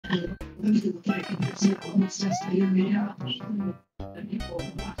Go,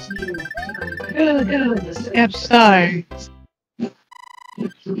 go, step star.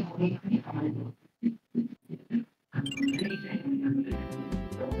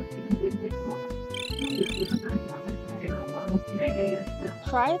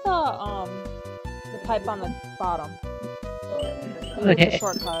 Try the pipe on the bottom. There's a Okay.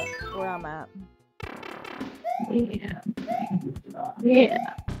 shortcut where I'm at. Yeah. Yeah.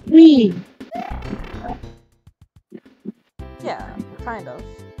 Me. Yeah, kind of.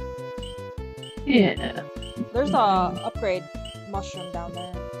 Yeah. There's a upgrade mushroom down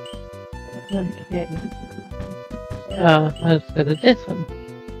there. Okay. Oh, let's go to this one.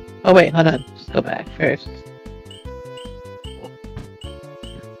 Oh wait, hold on. Let's go back first.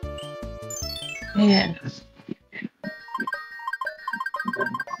 Yeah.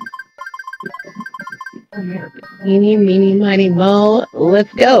 Meeny, meeny, miny, mo.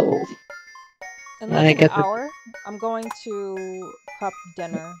 Let's go. In I like an guess hour, I'm going to prep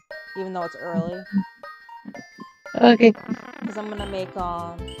dinner, even though it's early, okay. because I'm gonna make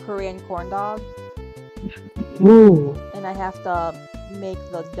Korean corn dog, Ooh. and I have to make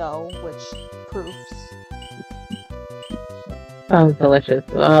the dough, which proofs. Sounds delicious.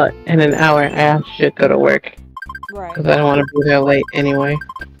 Well, in an hour, I should go to work Right. because I don't want to be there late anyway.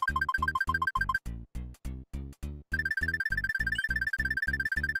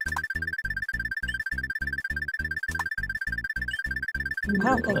 I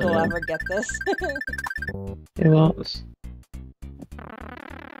don't think we'll ever get this. It won't.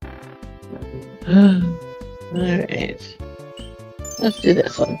 Alright. Let's do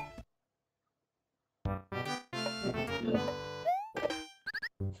this one.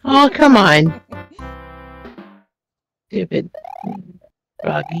 Oh, come on. Stupid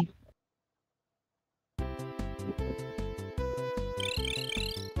Froggy.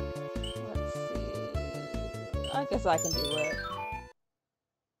 Let's see. I guess I can do it.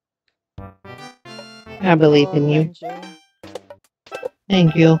 I believe I'll in you. avenge you.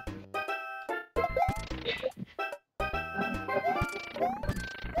 Thank you. I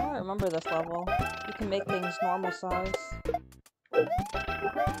don't remember this level. You can make things normal size.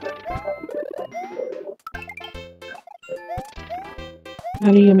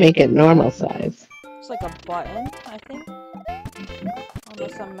 How do you make it normal size? It's like a button, I think.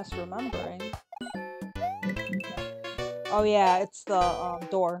 Unless I'm misremembering. Oh yeah, it's the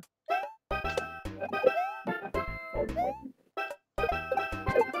door.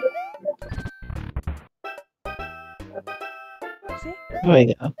 See? There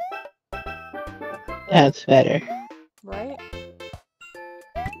we go. That's better. Right?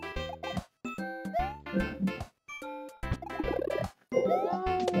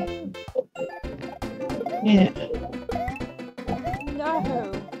 Yeah.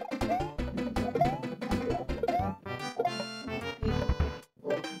 No!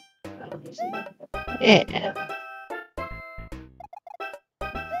 Yeah.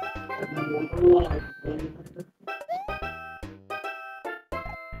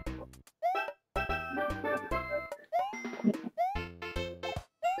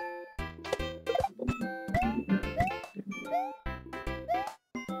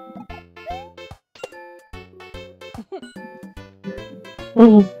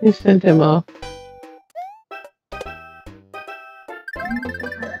 Oh, you sent him off.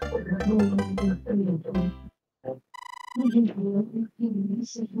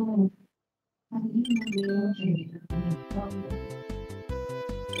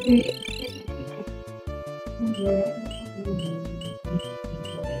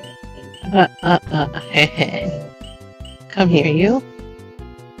 Come here, you.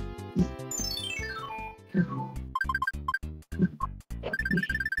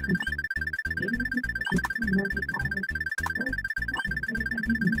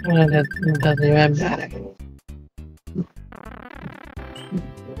 Well, that doesn't even matter.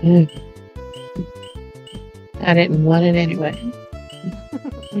 I didn't want it anyway.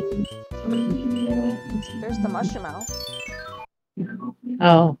 There's the mushroom owl.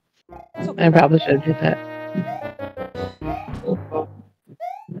 Oh, Okay. I probably should do that.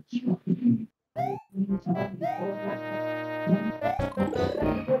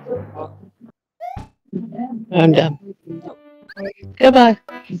 I'm done. Goodbye.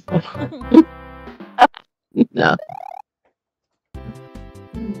 No.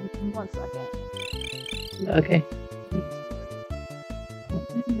 1 second. Okay.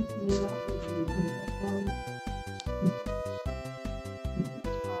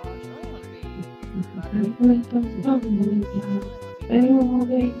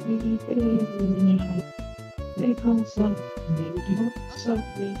 Oh, it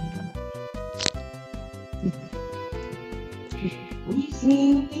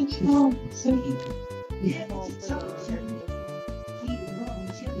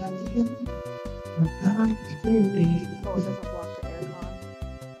doesn't block the aircon.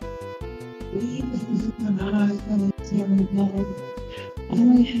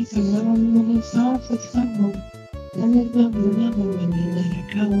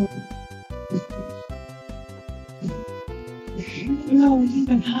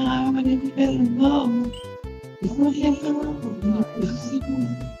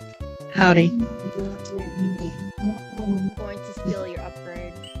 Howdy. I'm going to steal your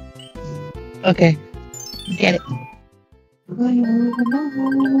upgrade. Okay. Get it.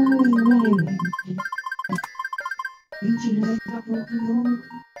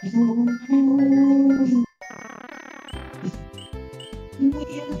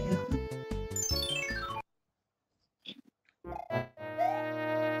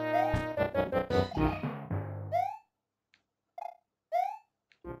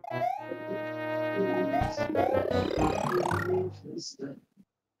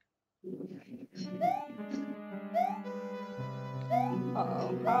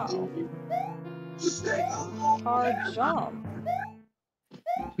 Uh-oh, how? Hard jump.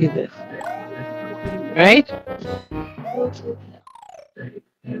 Do this. Right?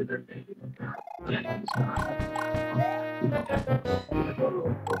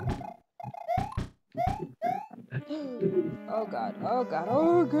 Oh god, oh god,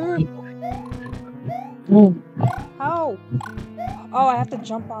 oh god! Mm. How? Oh, I have to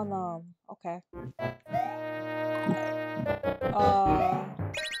jump on okay.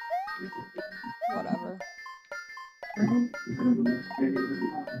 Whatever.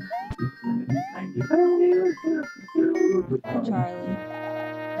 Charlie.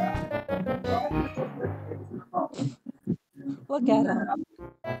 Look at him.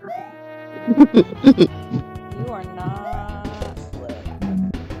 You are not slick.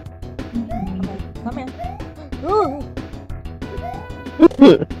 Come here.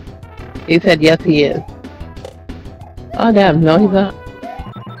 He said yes, he is. Oh damn, no, he's not.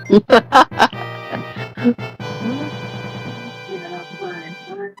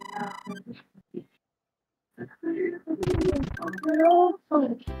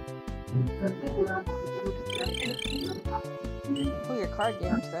 Oh, your card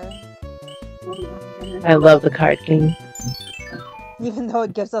game's there. I love the card game. Even though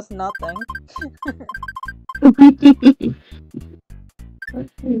it gives us nothing.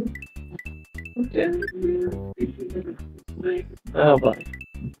 Oh boy.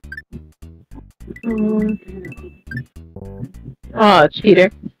 Oh, cheater.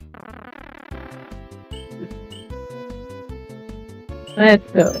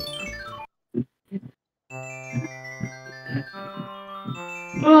 Let's go.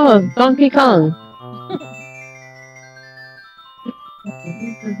 Oh, Donkey Kong.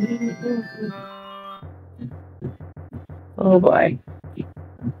 Oh boy.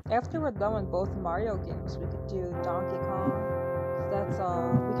 After we're done with both Mario games, we could do Donkey Kong. That's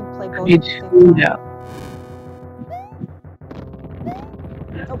we can play both You at the same time.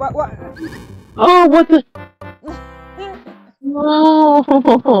 Oh, what? Oh, what the?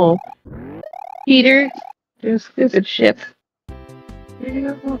 No, Peter, you stupid ship.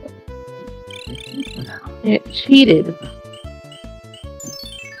 It cheated.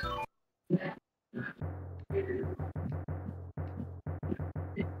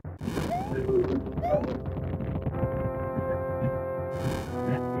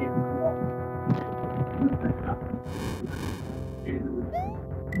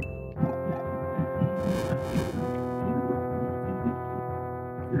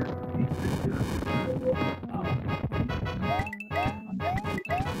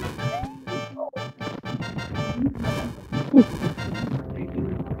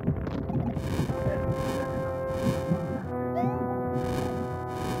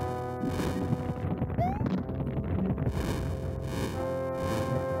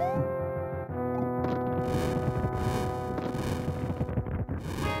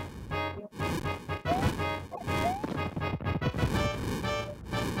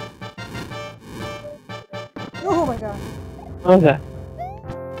 Oh my god. Okay.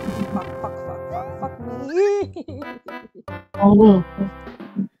 Fuck me. Oh no.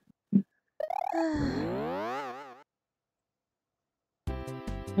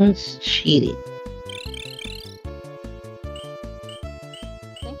 That's cheating.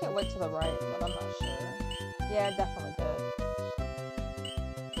 I think it went to the right, but I'm not sure. Yeah, it definitely did.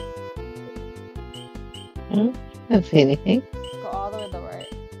 I don't see anything. Go all the way to the right.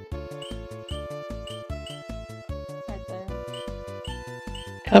 Right there.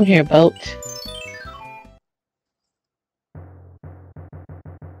 Come here, boat.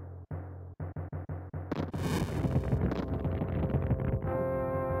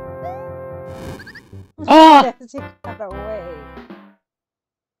 Oh! Yes, you got away.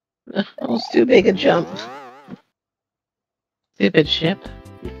 Almost too big a jump. Stupid ship.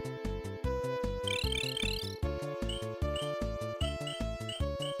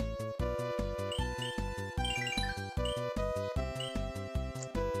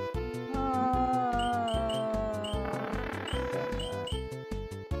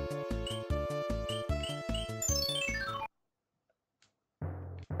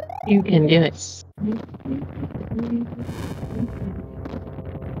 You can do it.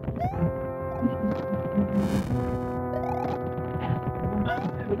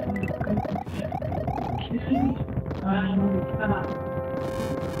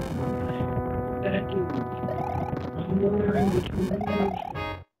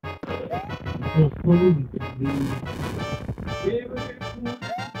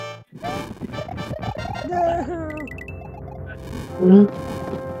 No.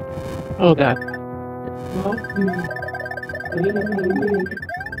 Oh god. Come on, come on, come on, come on, come on, come on, come on.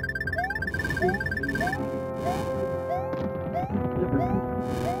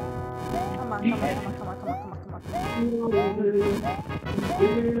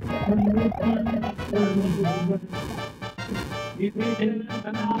 You can't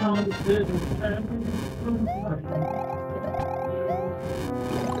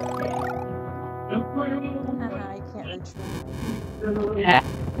reach me. Yeah.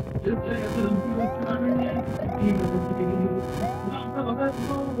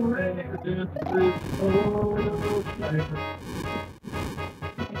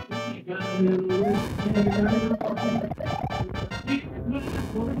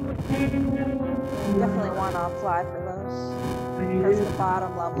 Definitely want to fly for those. Because the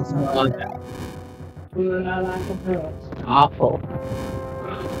bottom levels are harder. Awful.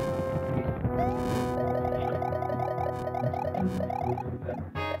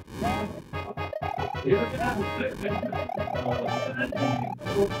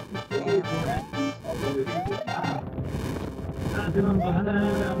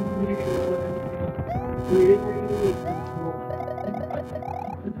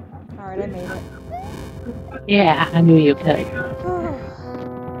 Alright, I made it. Yeah, I knew you could.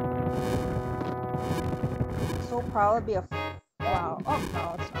 So probably be a wow. Oh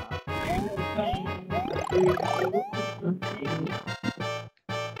no, it's not.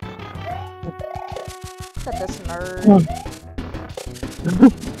 Look at this nerd.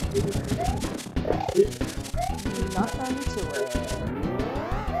 Nothing to it.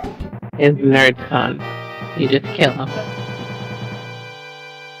 His nerd son. You just kill him.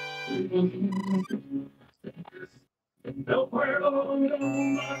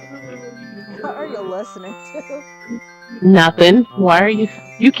 What are you listening to? Nothing. Why are you?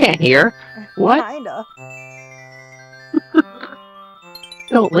 You can't hear. What? Kinda.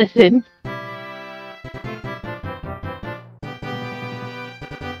 Don't listen.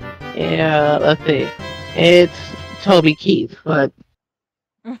 Yeah, let's see. It's Toby Keith, but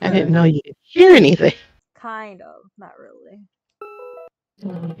I didn't know you could hear anything. Kind of. Not really.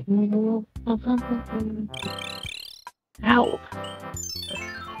 Ow.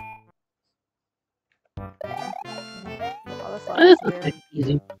 Oh, this This level's is weird.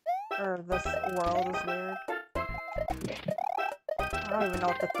 easy. Or this world is weird. I don't even know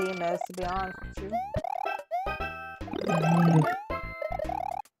what the theme is, to be honest with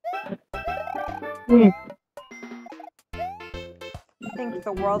you. I think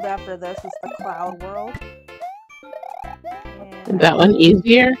the world after this is the cloud world. Is that one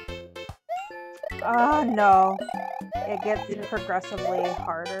easier? No. It gets progressively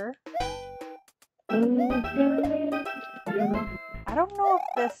harder. I don't know if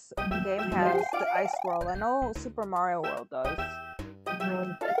this game has the ice world. I know Super Mario World does.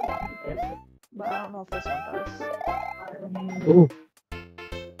 But I don't know if this one does. Ooh.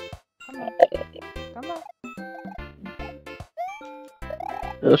 Come on. Come on.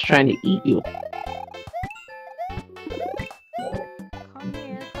 I was trying to eat you. Come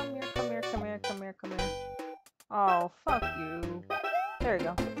here, come here, come here, come here, come here, come here. Oh, fuck you. There you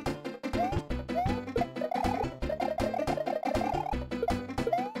go.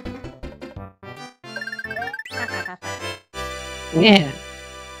 Yeah.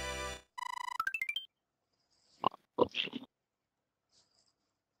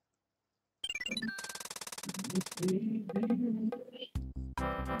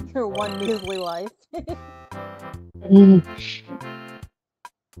 Your one measly life.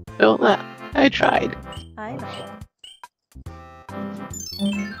 Don't let. I tried. I know.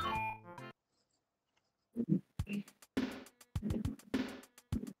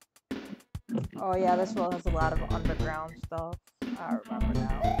 Oh yeah, this world has a lot of underground stuff. I remember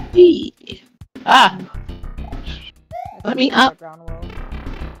now. Eee. Ah, It's let an me up. underground world.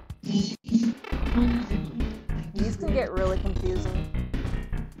 These can get really confusing.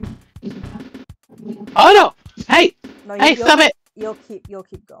 Oh no! Hey! No, Hey, stop it! You'll keep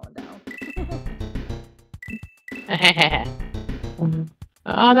going down.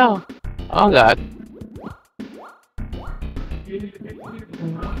 Oh no! Oh god!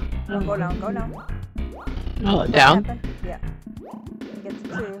 No, go down, go down. Oh, What down? happened? Yeah. Get the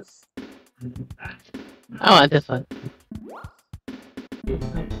twos. I want this one.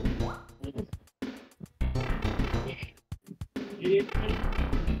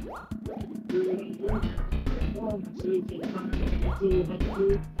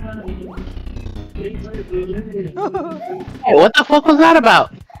 Hey, what the fuck was that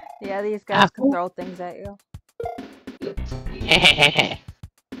about? Yeah, these guys can throw things at you.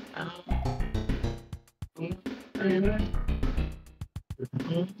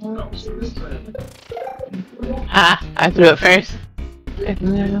 Ah, I threw it first.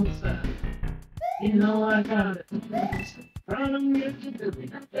 You know I got it.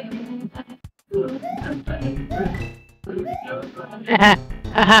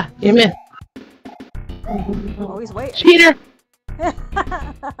 Haha, you missed. Oh, he's waiting. Cheater!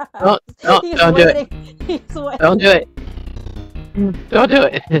 Don't do it. He's waiting. Don't do it. Don't do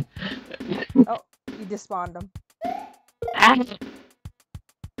it. Oh, you despawned him. Ah.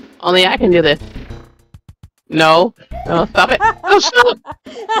 Only I can do this. No. No, stop it. No, stop.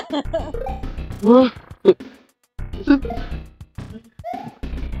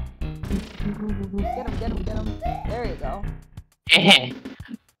 Get him. There you go.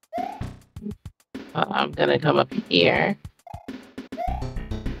 I'm gonna come up here.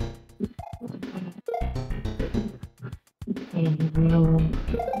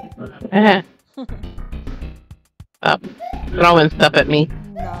 Stop throwing stuff at me.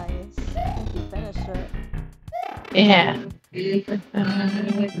 Nice. I think you finished it. Yeah.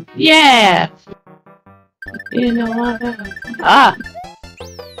 Yeah. You know what? Ah.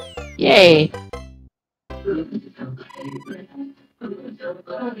 Yay.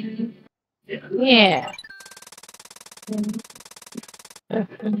 Yeah.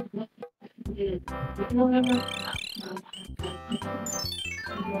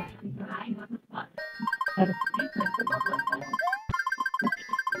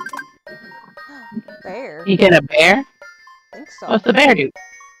 Bear? You get a bear? I think so. What's the bear do?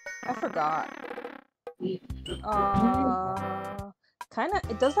 I forgot. Kinda,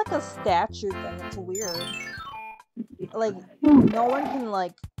 it does like a statue thing. It's weird. Like, no one can,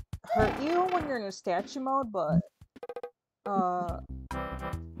 like, hurt you when you're in a statue mode, but,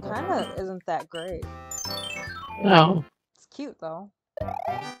 kinda isn't that great. No. It's cute, though.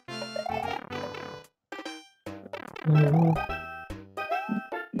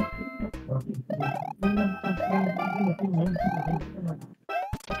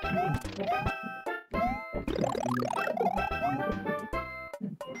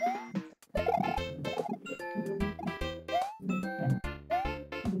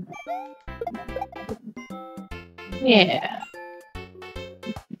 Yeah.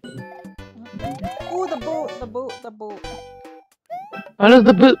 Ooh, the boot. What does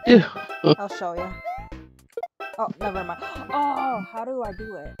the boot do? I'll show you. Oh, never mind. Oh, how do I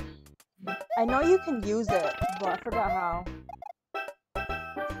do it? I know you can use it, but I forgot how.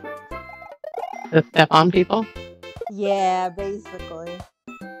 To step on people? Yeah, basically.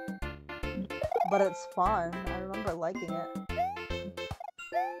 But it's fun. I remember liking it.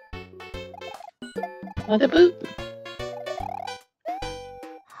 Oh, the boot.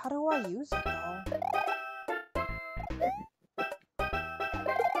 How do I use it, though?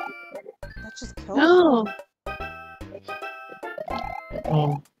 That just killed me. No.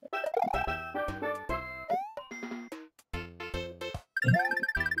 Oh.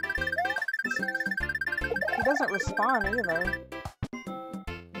 He doesn't respawn either.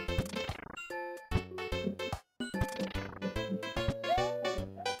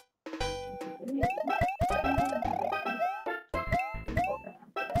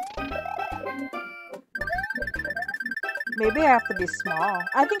 Maybe I have to be small.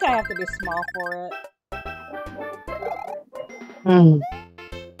 I think I have to be small for it.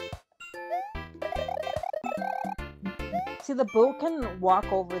 See, the boat can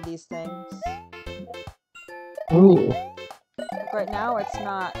walk over these things. Ooh. Like right now, it's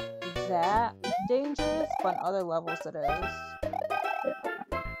not that dangerous, but on other levels it is.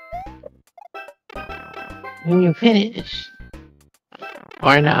 When you finish.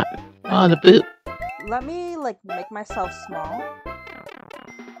 Or not. Oh, the boot. Let me, like, make myself small.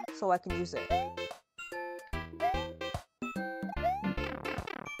 so I can use it.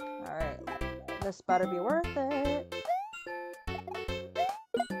 Alright, this better be worth it.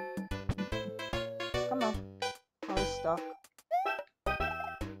 Come on. Oh, he's stuck.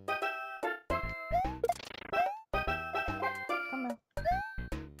 Come on.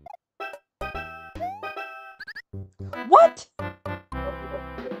 What?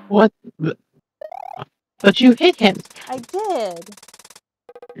 What? But you hit him. I did.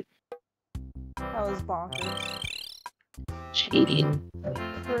 That was bonkers. Cheating.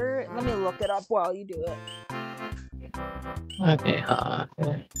 Let me look it up while you do it. Okay,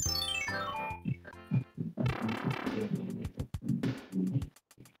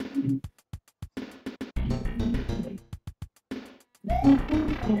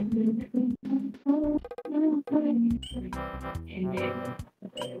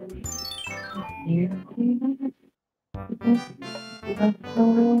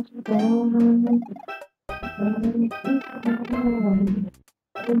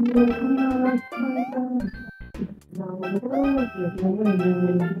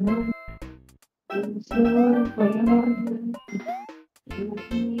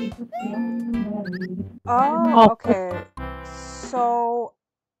 Oh, okay. So,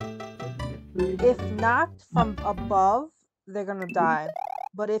 if knocked from above, they're gonna die.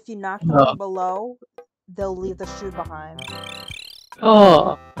 But if you knock them from below, they'll leave the shoe behind.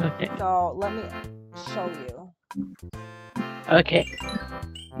 Oh, okay. So, let me show you. Okay.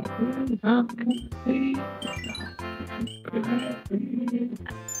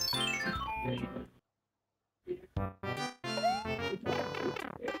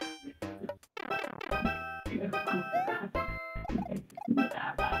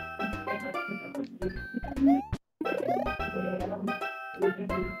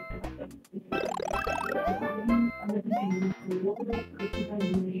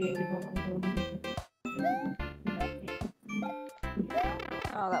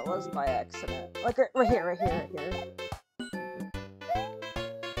 Oh, that was by accident. Like, right here, right here, right here.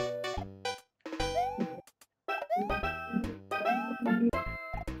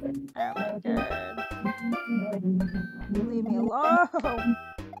 Oh my god. Leave me alone!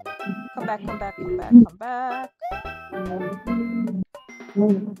 Come back, come back, come back, come back.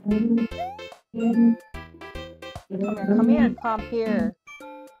 Come here, come here.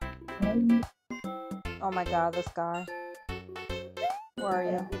 Oh my god, this guy. Where are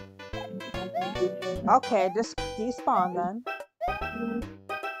you? Okay, just despawn then.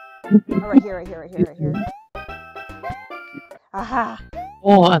 Oh, right here, right here, right here, right here. Aha!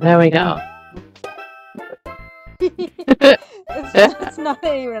 Oh, there we go. It's not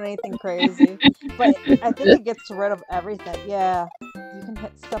even anything crazy, but I think it gets rid of everything. Yeah, you can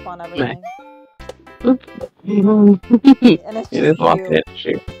step on everything. And it's just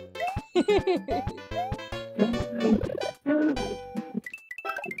you.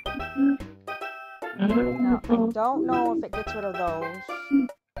 Now, I don't know if it gets rid of those.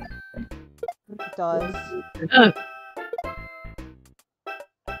 It does.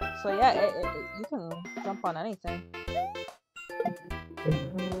 So yeah, you can jump on anything.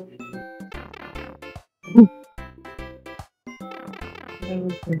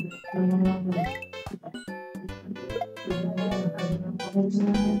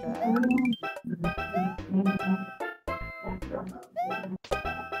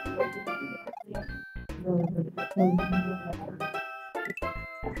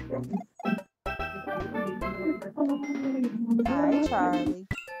 Hi, Charlie.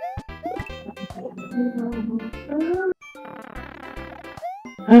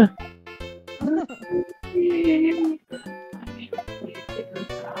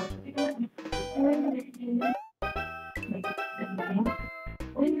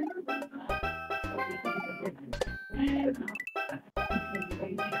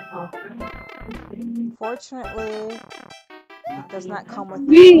 Fortunately, it does not come with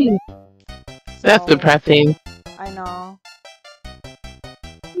me. That's depressing. I know.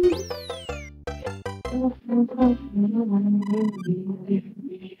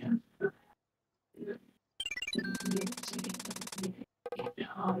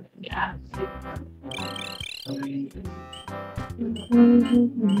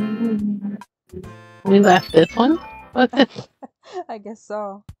 We left this one? What's this? I guess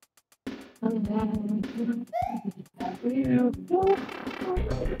so.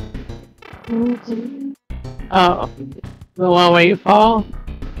 Oh, the one where you fall?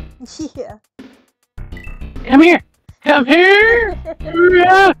 Yeah. Come here! Come here!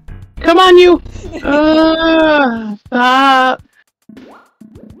 Come on, you! Stop!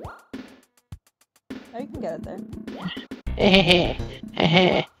 Oh, you can get it there.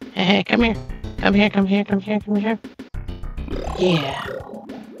 Hey, come here. Come here, come here, come here, come here. Yeah.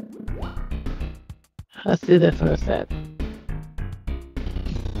 Let's do this instead.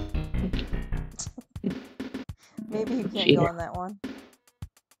 Maybe you can't go on that one.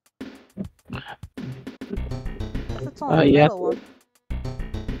 It's on the middle one.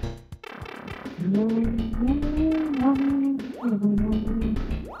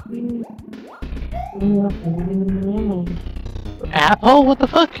 Apple? What the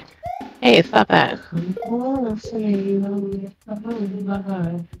fuck? Hey, stop that.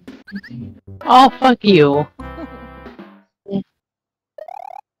 Oh, fuck you.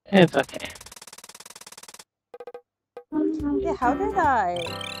 It's okay. Yeah, how did I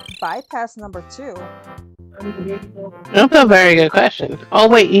bypass number 2? That's a very good question. Oh,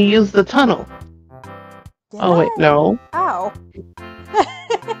 wait, you used the tunnel. Did Oh, wait, no. Ow.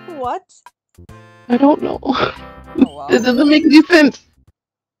 What? I don't know. Oh, well. It doesn't make any sense.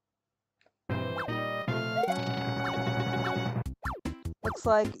 Looks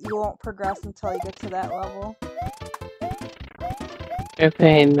like you won't progress until you get to that level. They're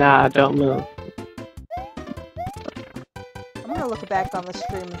saying, nah, don't move. I'm gonna look back on the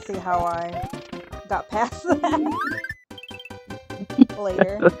stream and see how I got past that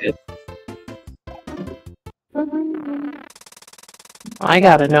later. I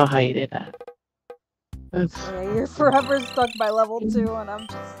gotta know how you did that. Yeah, you're forever stuck by level 2 and I'm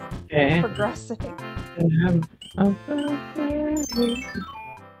just progressing.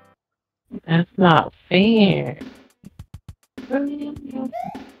 That's not fair.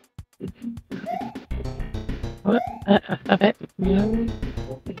 What? Stop it.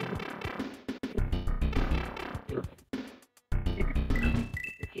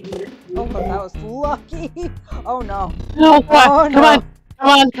 Oh, but that was lucky. Oh no. No, come on, come on, come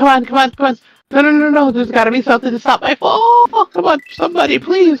on, come on, come on, come on. No, no, no, no. There's gotta be something to stop my fall. Come on, somebody,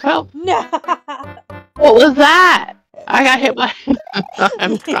 please help. No. What was that? I got hit by.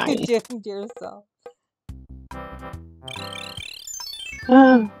 I'm crying. You jammed yourself.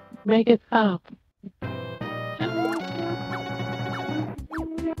 Make it stop.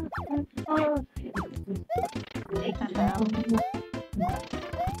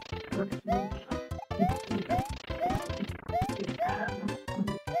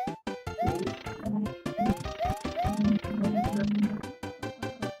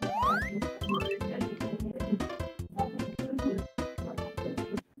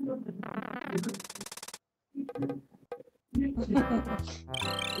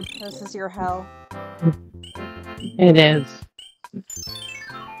 This is your hell. It is.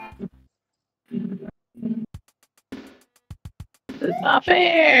 It's not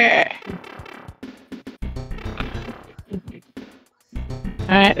fair.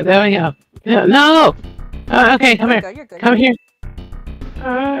 Alright, there we go. No! Oh, okay, come here. You're good. Come here.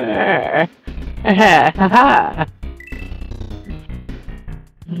 Nice.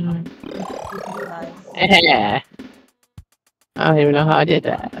 I don't even know how I did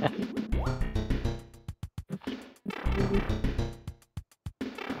that.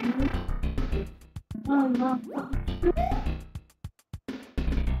 No.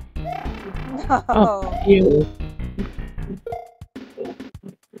 Oh, you.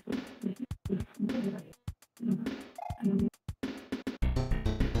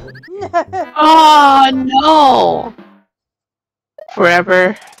 Oh no!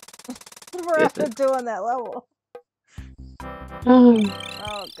 Forever. Forever doing that level.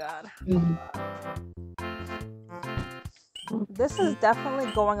 Oh god. This is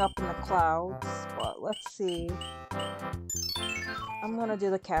definitely going up in the clouds, but let's see. I'm gonna do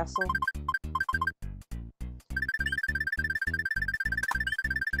the castle.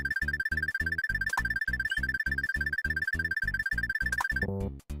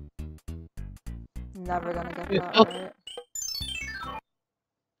 Never gonna get that right. Oh god.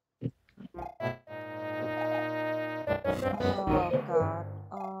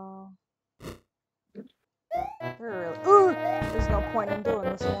 There's no point in doing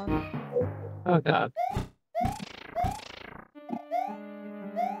this one. Oh god.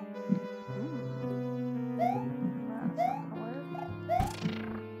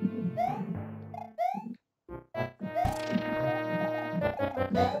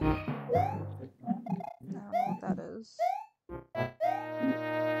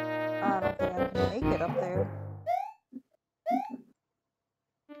 I don't think I can make it up there.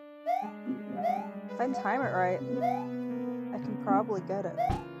 If I time it right, I can probably get it.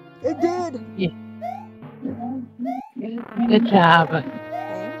 It did! Yeah. Good job.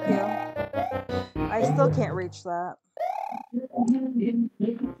 Thank you. I still can't reach that.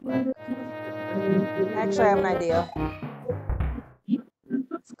 Actually, I have an idea.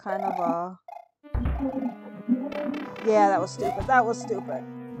 Let's kind of Yeah, that was stupid. That was stupid.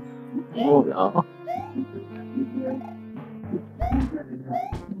 Oh no.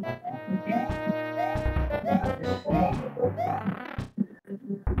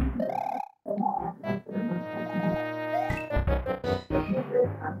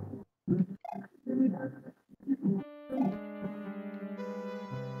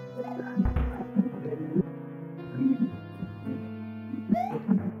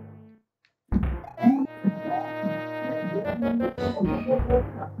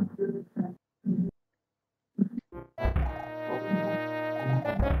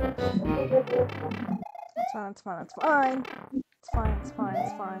 It's fine, it's fine, it's fine. It's fine, it's fine,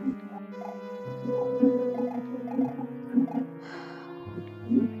 it's fine.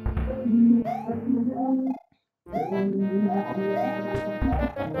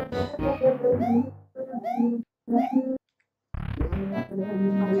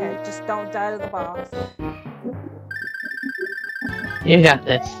 Okay, just don't die to the boss. You got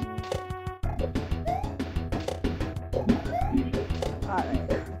this. Alright,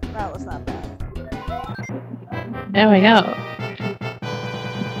 that was not bad. There we go.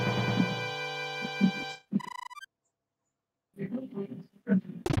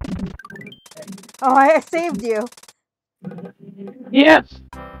 Oh, I saved you. Yes.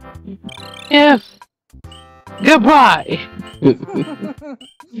 Yes. Goodbye.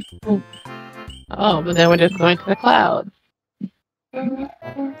 Oh, but then we're just going to the cloud.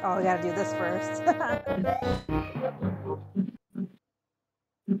 Oh, we gotta do this first.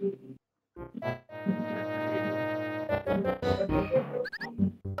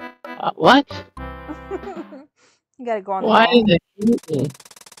 What? You gotta go on the Why ball. did it shoot me?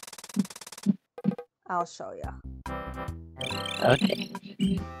 I'll show you. Okay.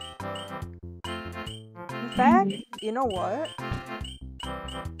 In fact, you know what?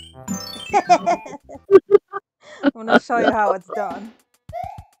 I'm gonna show you how it's done.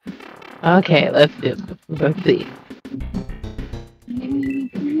 Okay, let's do this. Let's see.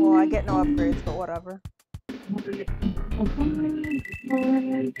 Well, I get no upgrades, but whatever.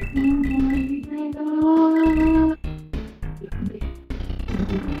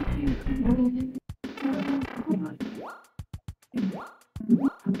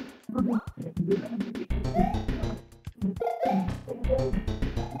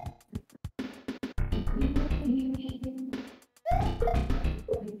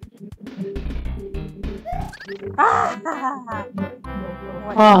 Ah!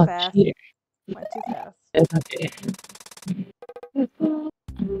 Went too Oh, fast. cheater. Went too fast. It's okay.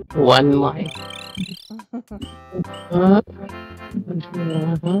 One life.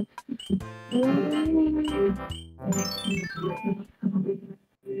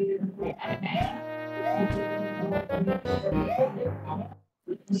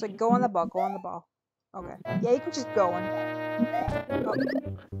 So go on the ball. Go on the ball. Okay. Yeah, you can just go in.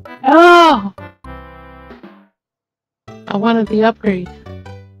 Oh! I wanted the upgrade.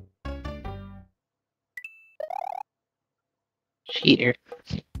 Cheater.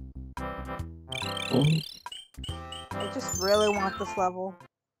 I just really want this level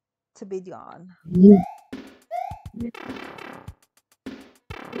to be gone.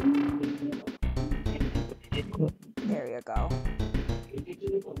 There you go.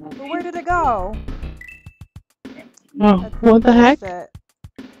 But where did it go? Oh, That's what the heck?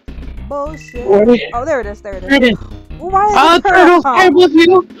 Bullshit. Where is- Oh, there it is. There it There it is. is. Well, why Oh, did the turtle's turtle here come? with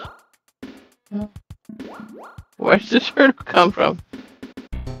you. Where's the turtle come from?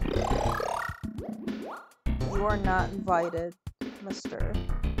 You are not invited, mister.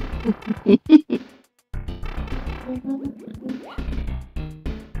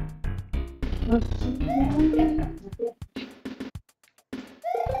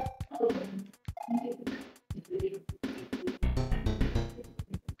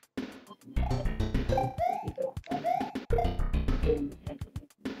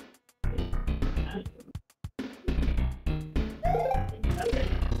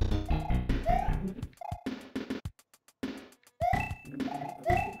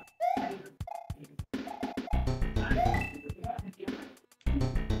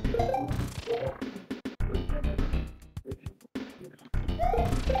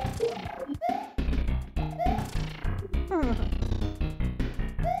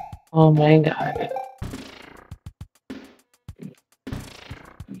 Oh my god.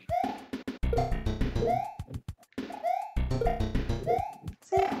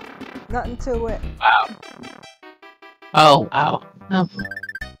 See? Nothing to it. Wow. Oh, wow. Oh.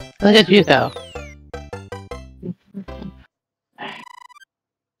 Look at you go.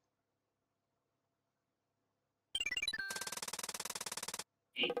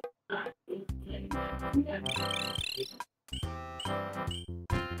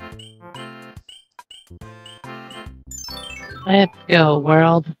 Let's go,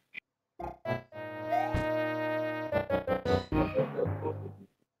 world.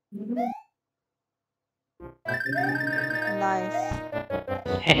 Nice.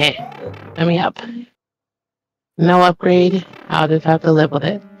 Hey, let me up. No upgrade. I'll just have to live with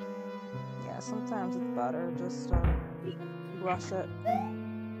it. Yeah, sometimes it's better just rush it.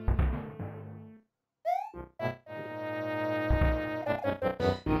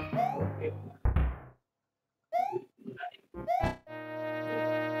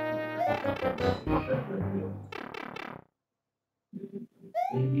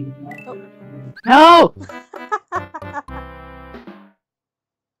 No!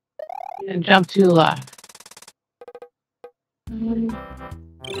 And jump too low.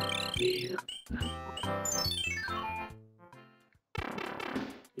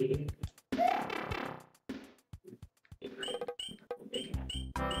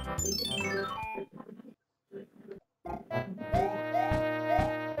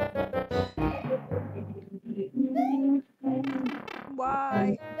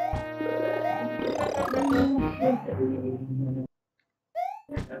 Why?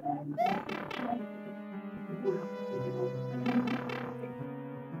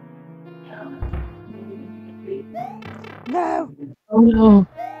 No! Oh no.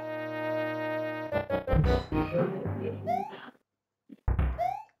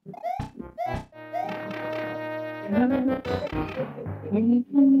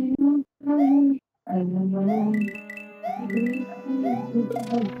 Come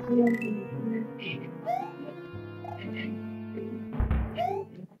on.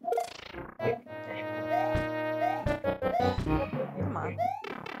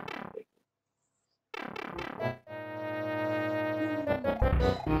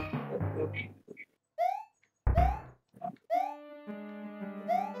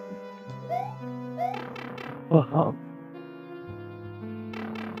 Whoa.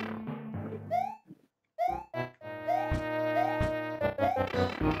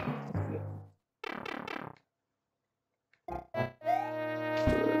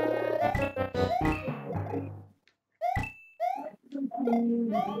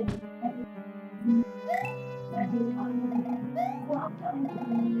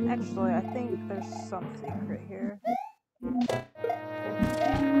 Actually, I think there's some secret here.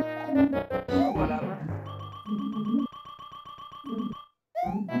 Or whatever.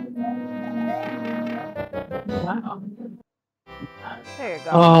 Wow. There you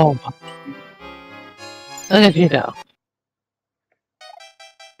go. Oh. Look at you go.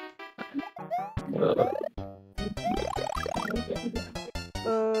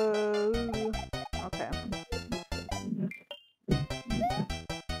 Okay.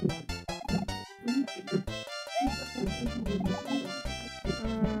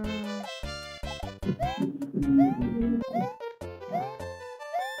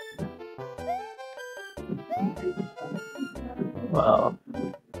 Whoa.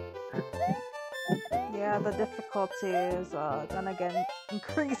 Yeah, the difficulty is gonna get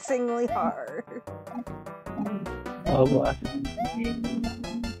increasingly hard. Oh boy.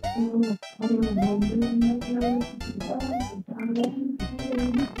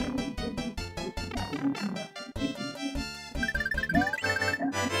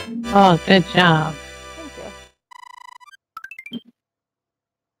 Oh, good job.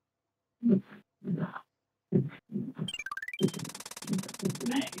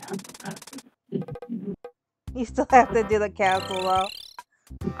 Thank you. You still have to do the castle though.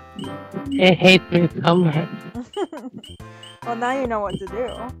 It hates me so much. Well, now you know what to do.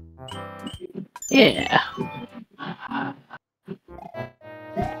 Yeah.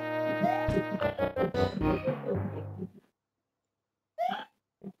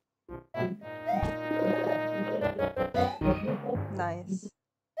 Nice.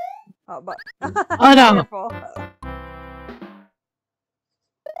 Oh, but Oh no. careful.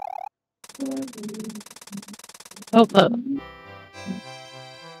 So close.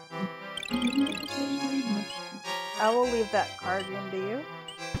 I will leave that card room to you.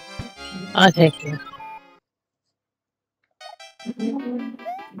 I'll take you.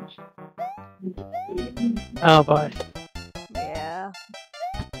 Oh boy. Yeah.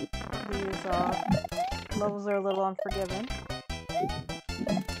 These levels are a little unforgiving.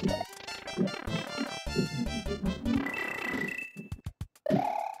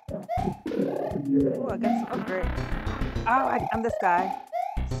 Ooh, I got some upgrade. Oh, I'm this guy.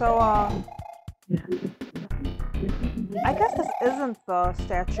 So, I guess this isn't the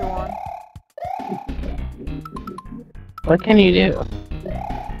statue one. What can you do?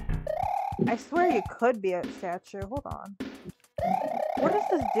 I swear you could be a statue. Hold on. What does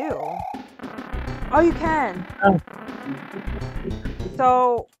this do? Oh, you can. Oh.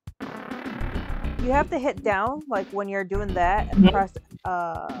 So you have to hit down like when you're doing that and press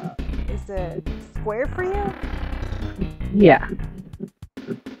is it square for you? Yeah.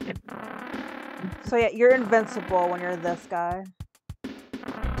 So yeah, you're invincible when you're this guy.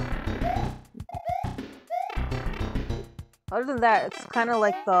 Other than that, it's kind of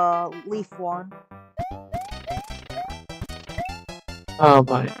like the leaf one. Oh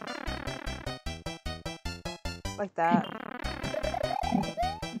boy. Like that.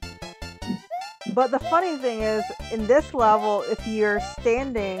 But the funny thing is, in this level, if you're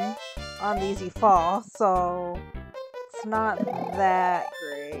standing on these, you fall. So it's not that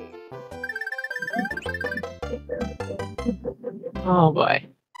great. Oh boy.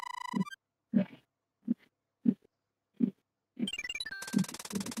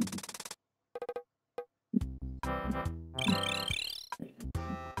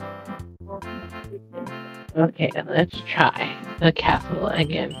 Okay, let's try the castle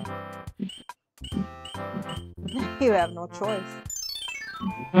again. You have no choice.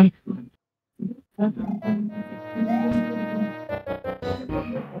 I'm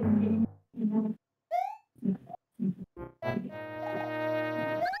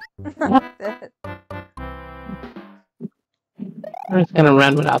just gonna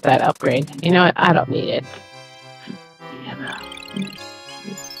run without that upgrade. You know what? I don't need it.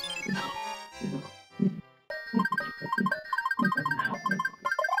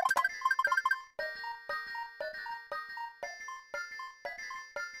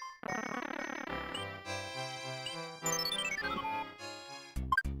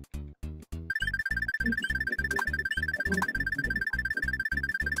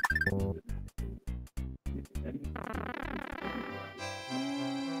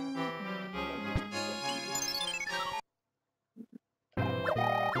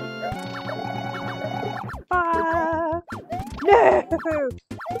 Fuck! No!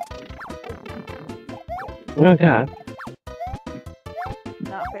 Oh god.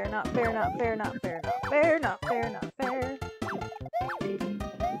 Not fair, not fair, not fair, not fair, not fair, not fair, not fair.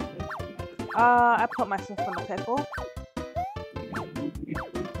 I put myself in a pickle.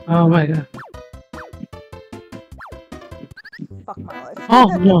 Oh my god. Fuck my life.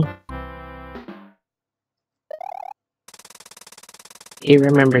 Oh no. He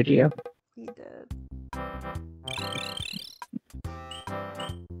remembered you. He did.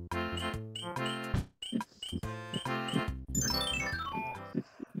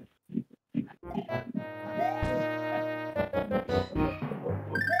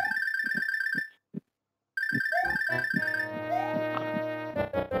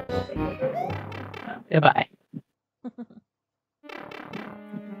 Goodbye.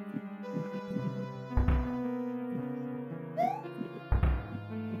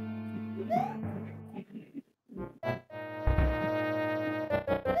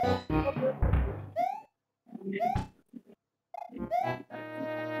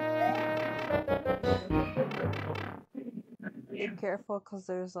 Be careful, because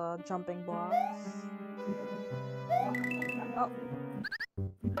there's jumping blocks. Oh.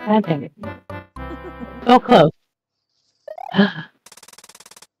 God dang it. So close.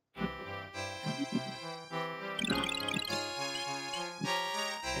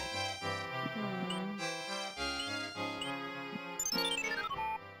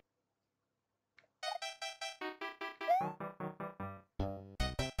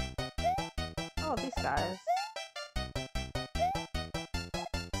 Oh, these guys.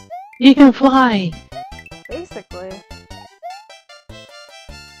 You can fly. Basically.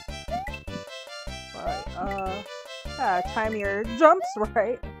 Right, time your jumps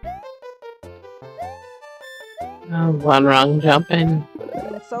right. One wrong jumping.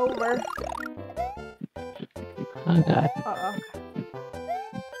 It's over. Oh god. Uh-oh.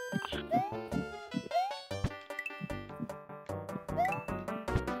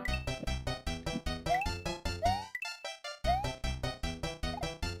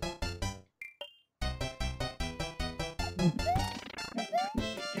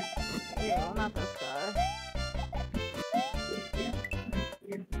 Yeah, not this guy.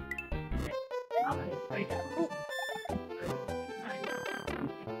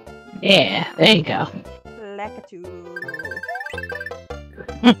 Yeah, there you go. Lakitu.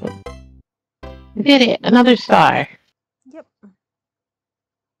 You did it. Another star. Yep.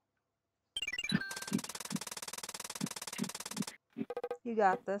 You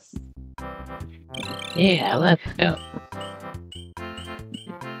got this. Yeah, let's go.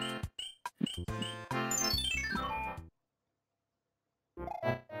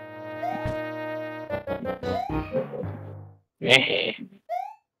 Yeah.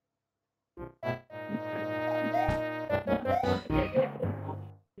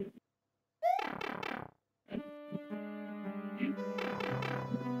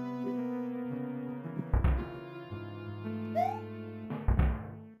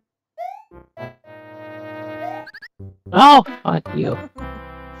 Oh, fuck you.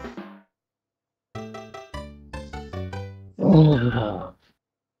 Ugh.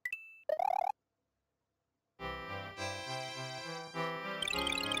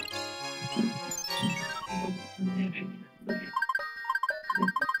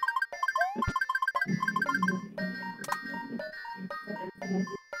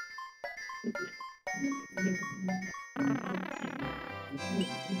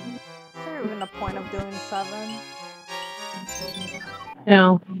 Is there even a point of doing 7?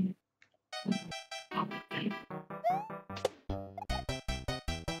 No.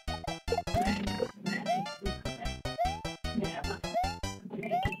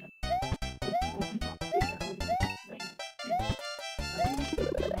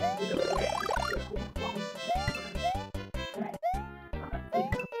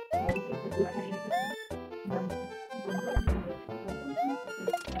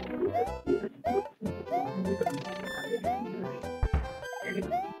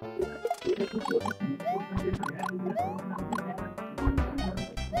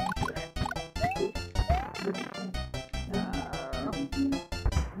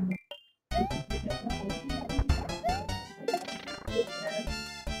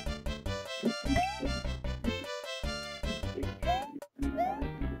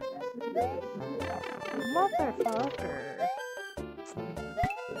 Motherfucker.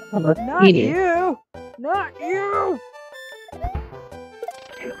 Not you! Not you!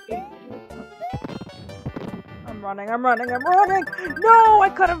 I'm running. No, I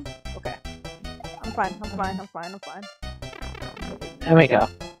could have. Okay. I'm fine. There we go.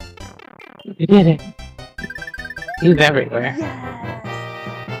 You did it. He's everywhere. Yes!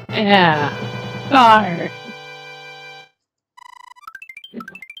 Yeah. Star.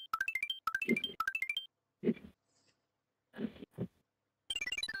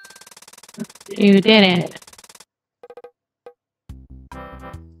 You did it.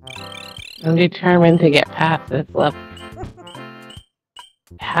 I'm determined to get past this level.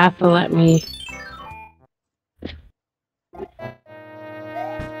 You have to let me.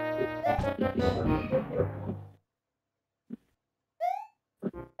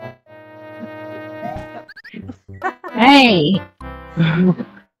 Hey!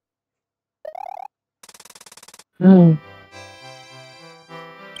 We'll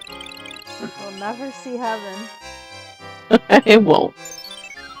never see heaven. It won't.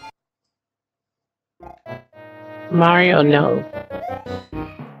 Mario knows.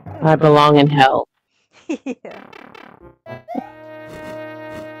 I belong in hell. Yeah.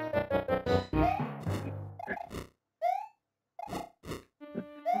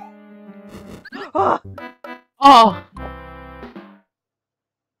 Oh!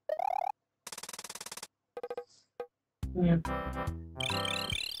 Yeah.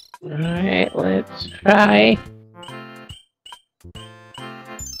 Alright, let's try.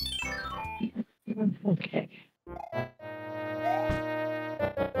 Okay.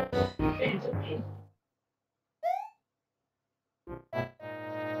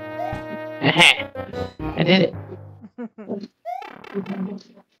 I did it.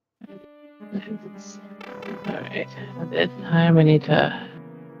 Alright, this time I need to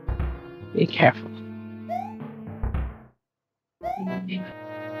be careful.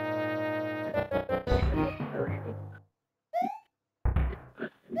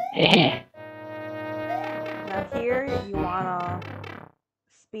 Now here, you wanna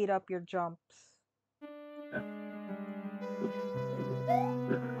speed up your jumps.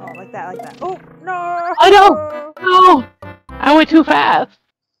 Oh, like that. Oh, no! Oh no! No! I went too fast!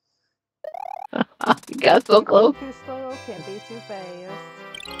 You got so close. Too slow, can't be too fast.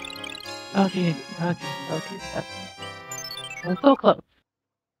 Okay. I'm so close.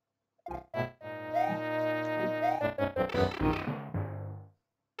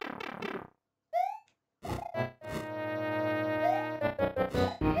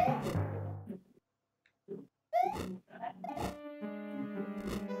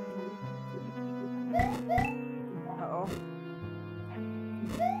 Uh-oh.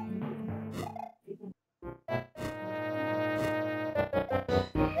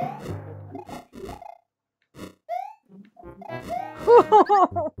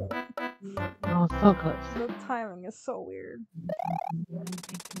 Oh, so close. The timing is so weird.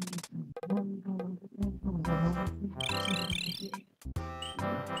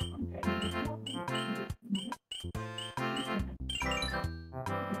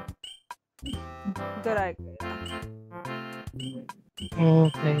 Good idea.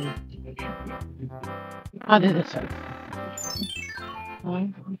 Okay. I'll do this one.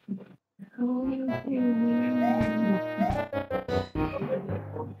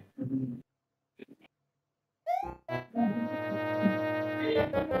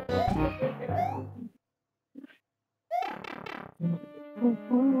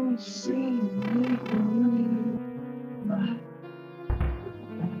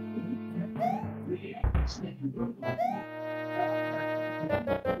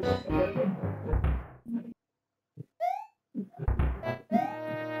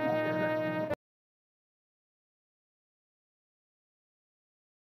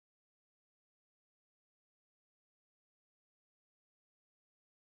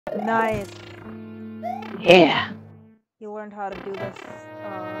 Nice. Yeah. You learned how to do this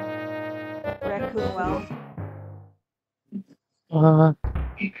raccoon well.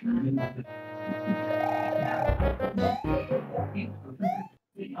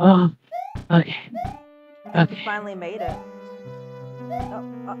 Oh, okay. You finally made it.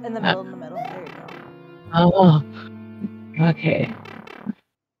 Oh, in the middle, There you go. Oh, okay.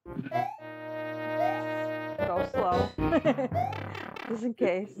 Go slow. Just in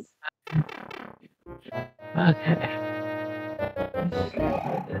case. Okay.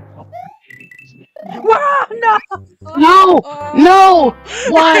 Wow, no! No! No!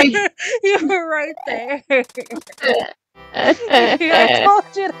 Why? You were right there. I told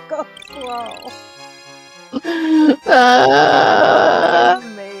you to go slow. You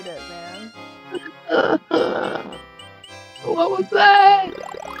made it, man. What was that?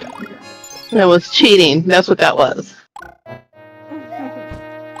 That was cheating. That's what that was.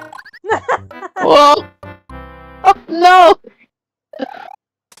 Whoa! Oh, no!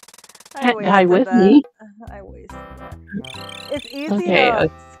 I with that. me? I wasted that. It's easy to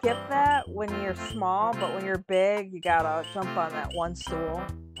skip that when you're small, but when you're big, you gotta jump on that one stool.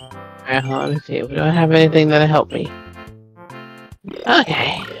 Alright, hold on, let me see. We don't have anything that'll help me.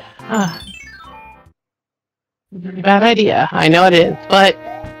 Okay. Bad idea. I know it is, but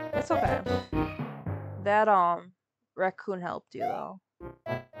it's okay. That raccoon helped you though,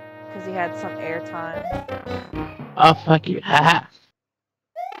 because he had some airtime. Oh, fuck you. Haha.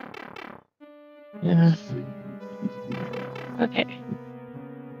 Yeah. Okay.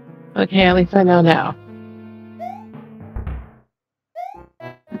 Okay, at least I know now.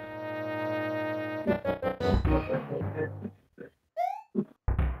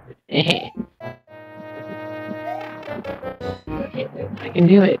 I can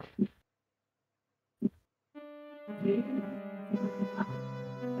do it.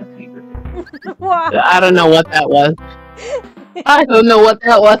 What? I don't know what that was. I don't know what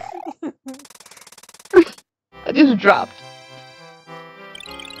that was. I just dropped.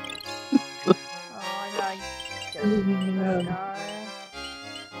 Oh, I gotta get this guy.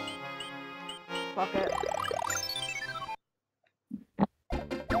 Fuck it.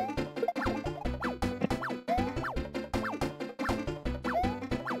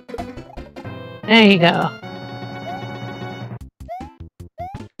 There you go.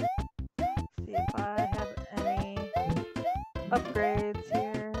 See if I have any upgrades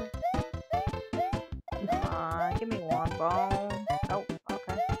here. Come on, give me one bone. Oh,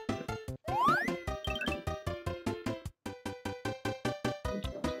 okay.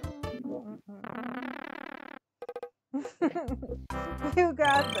 You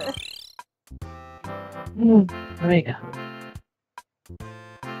got this. There you go.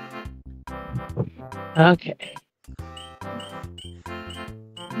 Okay.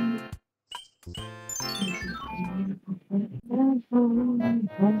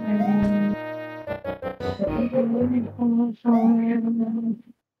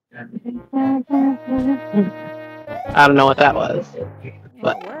 I don't know what that was,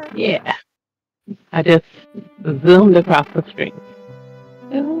 but yeah, I just zoomed across the screen.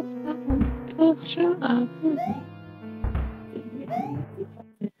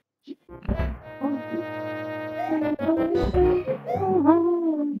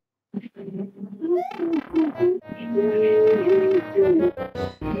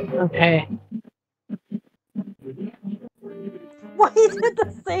 Okay. Why you did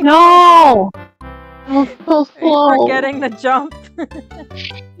the same? No! I was so slow. Are you forgetting the jump?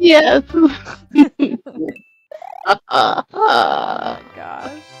 Yes. Oh my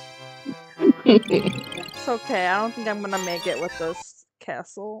gosh. It's okay. I don't think I'm gonna make it with this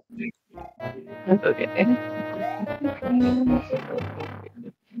castle. That's okay.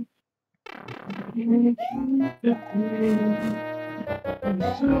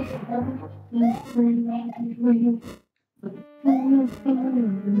 Okay,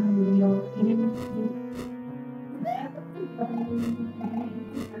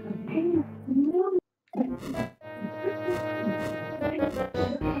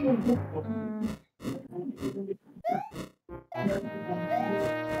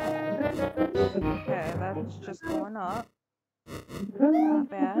 that's just going up. Not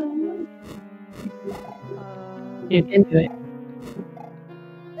bad. You can do it.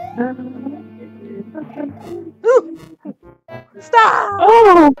 Stop!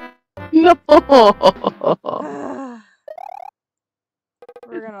 Oh no!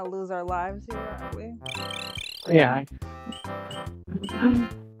 We're gonna lose our lives here, aren't we? Yeah.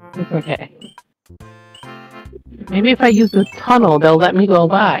 It's okay. Maybe if I use this tunnel, they'll let me go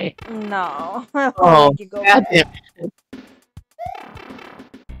by. No. I'll Oh, make you go God back. damn it.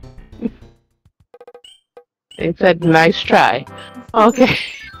 They said, nice try. Okay.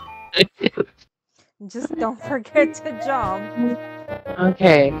 Just don't forget to jump.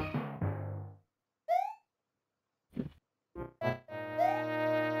 Okay.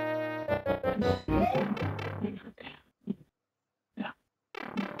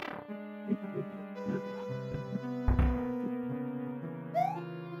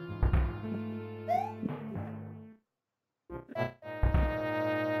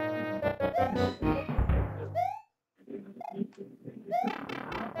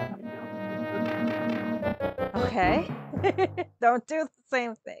 Okay. Don't do the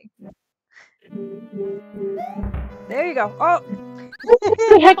same thing. There you go. Oh! What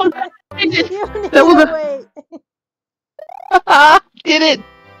the heck was that? I did, You need that was to a, wait. did it.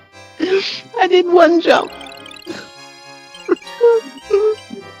 I did one jump.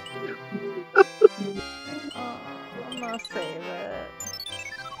 I'm gonna save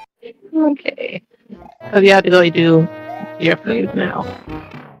it. Okay. So you have to go do your food now.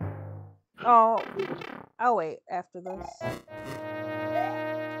 Oh, I'll wait after this.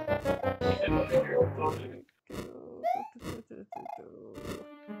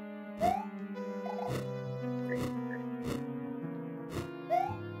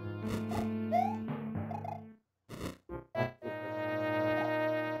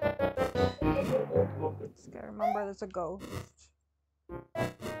 Just gotta remember there's a ghost.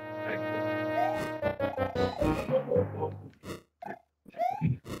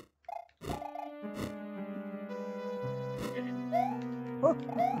 Oh.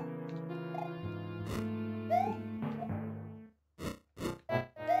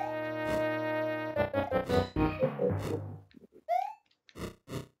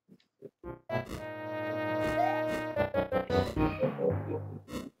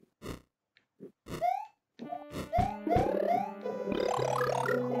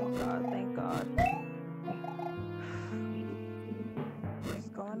 Thank God. It's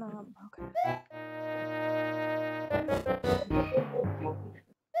going up. Okay.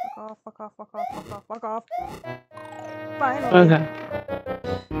 Fuck off, fuck off, fuck off, fuck off, fuck off. Finally. Okay.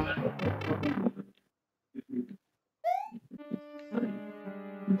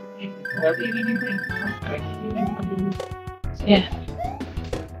 Yeah.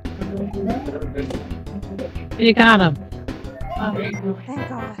 You got him. Thank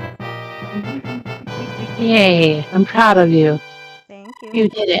God. Yay. I'm proud of you. Thank you. You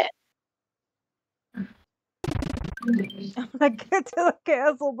did it. I'm gonna get to the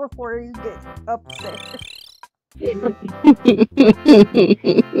castle before you get upstairs.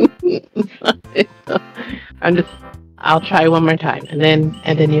 I'll try one more time and then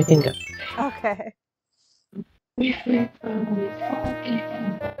you can go. Okay.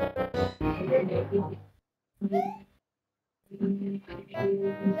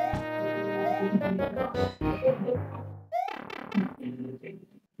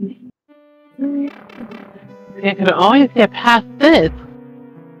 I could always get past this.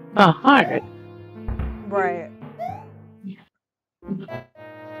 Oh, hard. Right.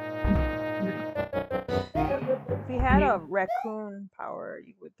 If you had a raccoon power,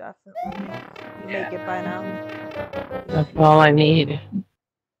 you would definitely make it by now. That's all I need.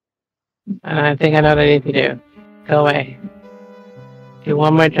 And I think I know what I need to do. Go away. Do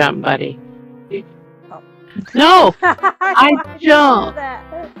one more jump, buddy. Oh. No! I jumped!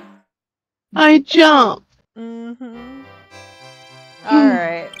 I jumped! Mm-hmm.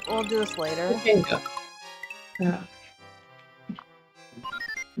 Alright, we'll do this later. Yeah.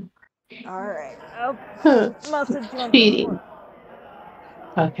 Alright. Message you on Cheating. Discord.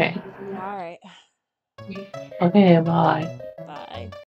 Okay. Alright. Okay, bye. Bye.